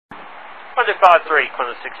153,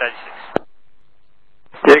 Qantas 686.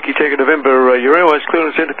 Yankee Tango November, your airways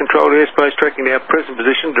clearance into control airspace, tracking our present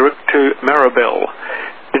position, direct to Maribel.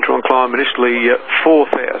 Interim climb initially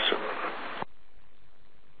 4,000.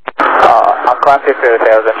 I'll climb to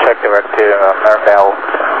 2,000, check direct to Maribel,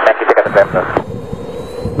 Yankee Tango November.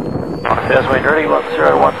 1000 wind ready,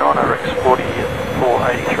 1019, RX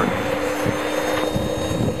 4483.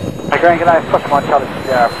 Hey, Green, g'day, Foster Mike Charlie,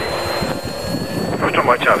 RFDS. Foster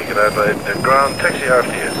Mike Charlie, g'day, Adelaide, ground, taxi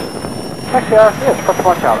RFDS. Taxi RFDS, Foster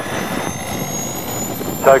Mike Charlie.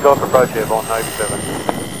 Take off approach airborne, Navy 7.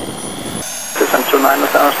 Descent to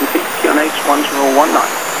 9,000 feet, QNH 1019.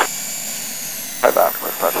 Hobart,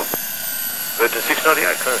 approach. Bird to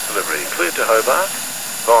 698, clearance delivery, cleared to Hobart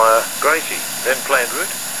via Gracie, then planned route,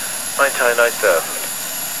 maintain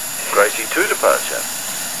 8,000. Gracie 2 departure,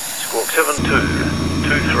 squawk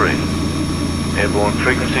 7223. Airborne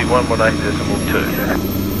frequency 118.2.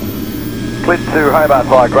 Cleared to Hobart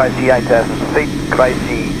via Gracie 8,000 feet,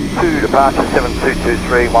 Gracie 2 departure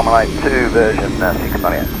 7223, 1182 version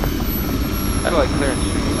 698. Adelaide clearance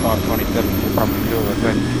 527 to property hill,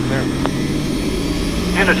 request clearance.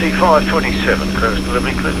 Unity 527, clearance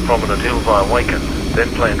delivery, cleared to Prominent Hill via Waken, then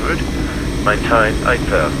planned route, maintain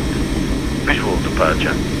 8,000. Visual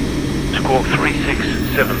departure, squawk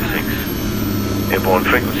 3676. Airborne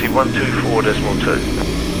frequency 124.2.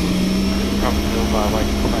 Property hill via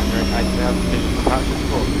Waken, Commander 8000, visual departure,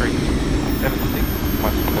 squawk 3676,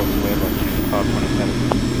 once report to airline unit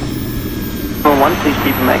 527. 1, please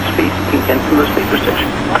keep max speed, you can cancel the speed restriction.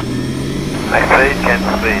 Max speed,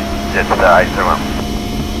 cancel speed, jet to 831.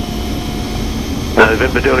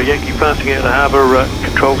 November Delta Yankee passing out of harbour,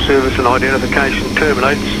 control service and identification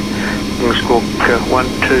terminates. Squawk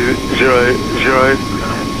 1200.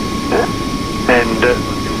 And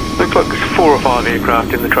looks like there's 4 or 5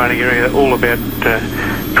 aircraft in the training area, all about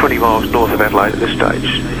 20 miles north of Adelaide at this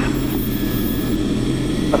stage.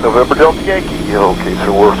 November Delta Yankee, okay,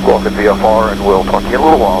 so we're squawking VFR and we'll talk to you in a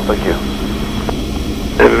little while, thank you.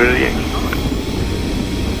 November Delta Yankee.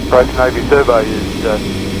 Approach Navy survey is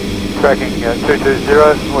tracking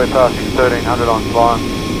 220, we're passing 1300 on climb,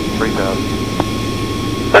 3000.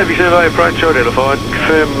 Navy survey approach identified.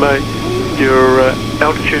 Confirm your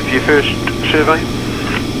altitude for your first survey.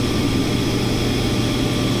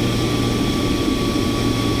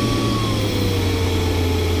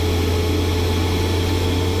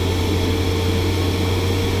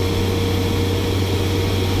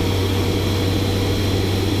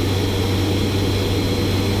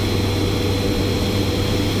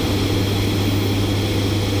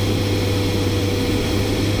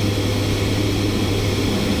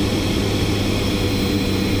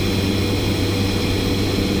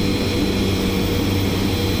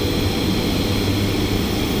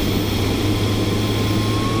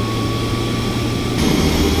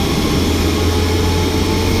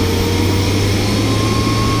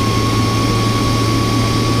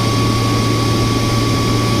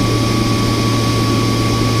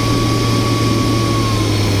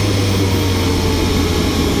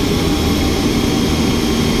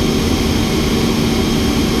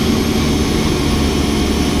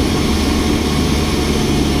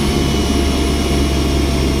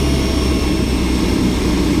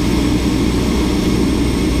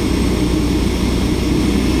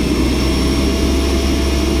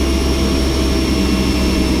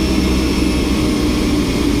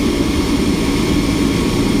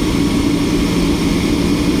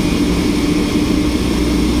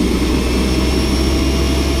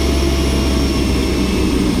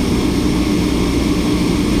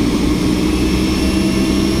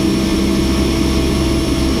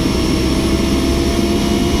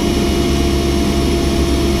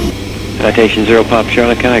 Citation 0 Pop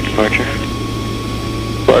Charlie, connect departure.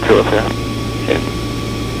 Flight to us, yeah. Okay.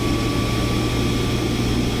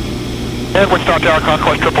 Edward Star Tower,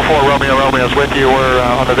 Conquest 444, Romeo is with you. We're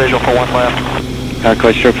on the visual for 1 left.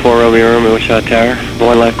 Conquest 444, Romeo, Wichita Tower.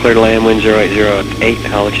 1 left, clear to land, wind 0808.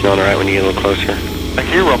 I'll let you know on the right when you get a little closer.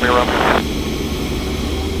 Thank you, Romeo.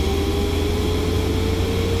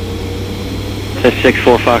 Says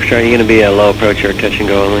 64 Foxtrot, you're going to be a low approach or touch and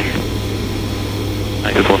go only.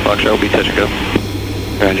 94 Foxtrot will be touch and go.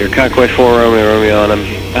 Roger, Conquest 4 Romeo on them.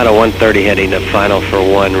 Out of 130 heading to final for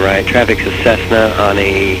 1 right. Traffic's a Cessna on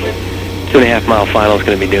a 2.5 mile final is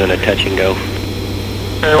going to be doing a touch and go.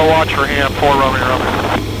 Okay, we'll watch for him, 4 Romeo.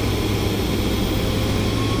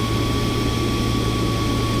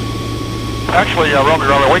 Actually,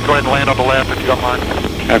 Romeo, we can go ahead and land on the left if you don't mind.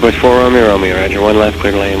 Conquest 4 Romeo, roger. 1 left,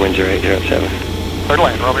 clear to land, wind 0807. Clear to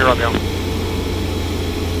land, Romeo.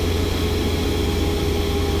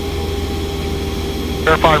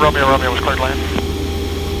 Verify Romeo was cleared to land.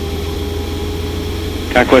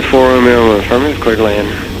 Conquest 4 Romeo, affirmative, cleared to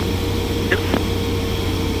land.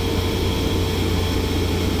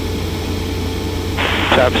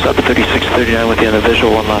 Sub 3639 with you on a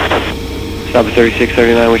visual, one left. Stop at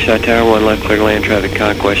 3639, Wichita Tower, 1 left, clear to land, traffic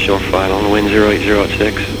Conquest, short final, on the wind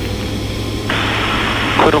 08086.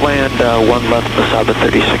 Clear to land, 1 left, Stop at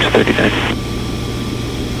 3639.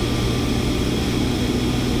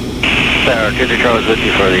 Tower, 23 Charlie's with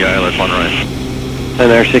you for the ILS 1 right.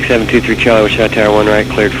 And there, 6723 Charlie, Wichita Tower, 1 right,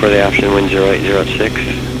 cleared for the option, wind 08086.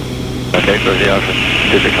 Okay, clear the option,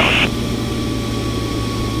 Tucano.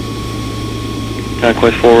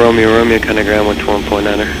 Conquest 4 Romeo, kind of ground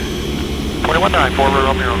 121.9er. 21-9, 4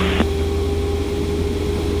 Romeo.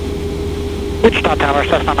 Wichita Tower,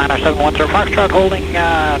 Cessna 90710 Foxtrot, holding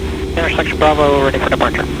intersection Bravo, ready for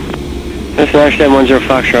departure. Cessna 90710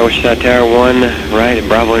 Foxtrot, Wichita Tower, 1 right at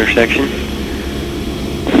Bravo intersection.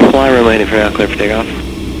 Fly runway heading for now, clear for takeoff.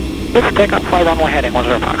 Clear for takeoff, fly runway heading 10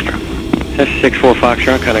 Foxtrot. Cessna 64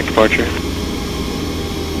 Foxtrot, contact departure.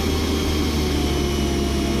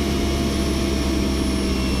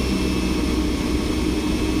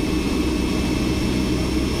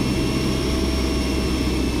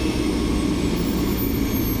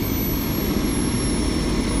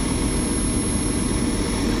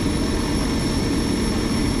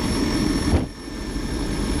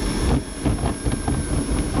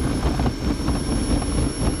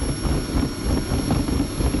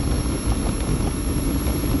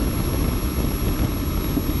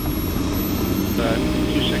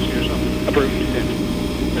 Approved.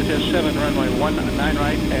 7 runway 19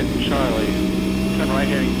 right at Charlie. Turn right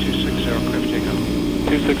heading 260, clear for takeoff.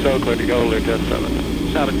 260, clear to go, Luke 7.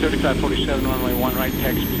 Saba 3547, runway 1 right,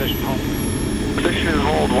 taxi position home. Position and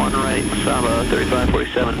hold, 1 right, Saba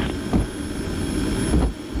 3547.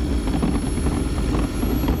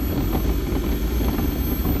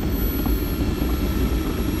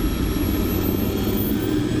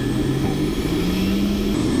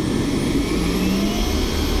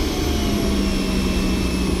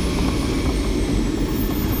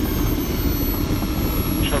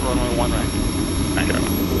 Runway 1 right. Okay.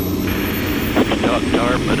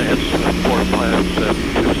 Tower, but it's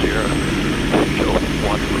 45720, so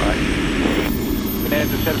 1 right. And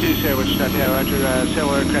the 720 Wichita Tower, enter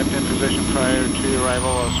civil aircraft in position prior to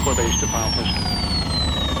arrival of square base to final position.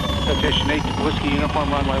 Citation 8 Whiskey Uniform,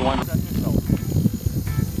 runway 1.